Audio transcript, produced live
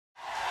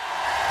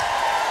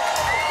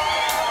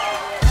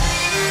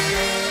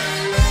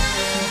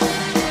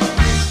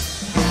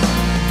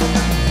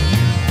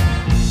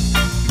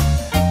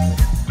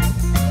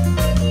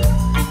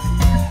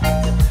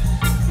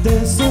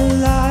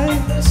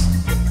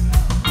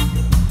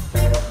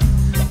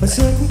a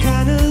certain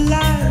kind of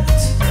light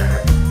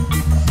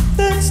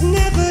that's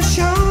never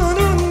shone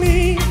on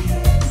me.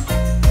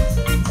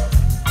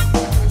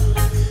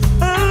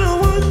 I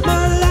want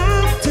my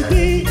life to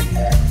be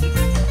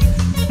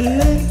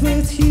lived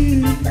with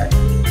you,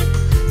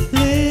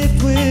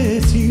 lived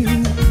with you.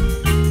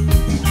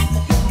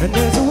 And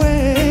there's a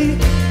way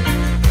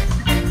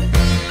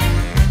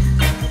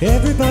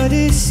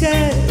everybody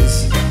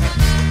says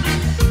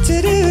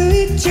to do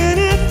each and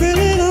every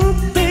little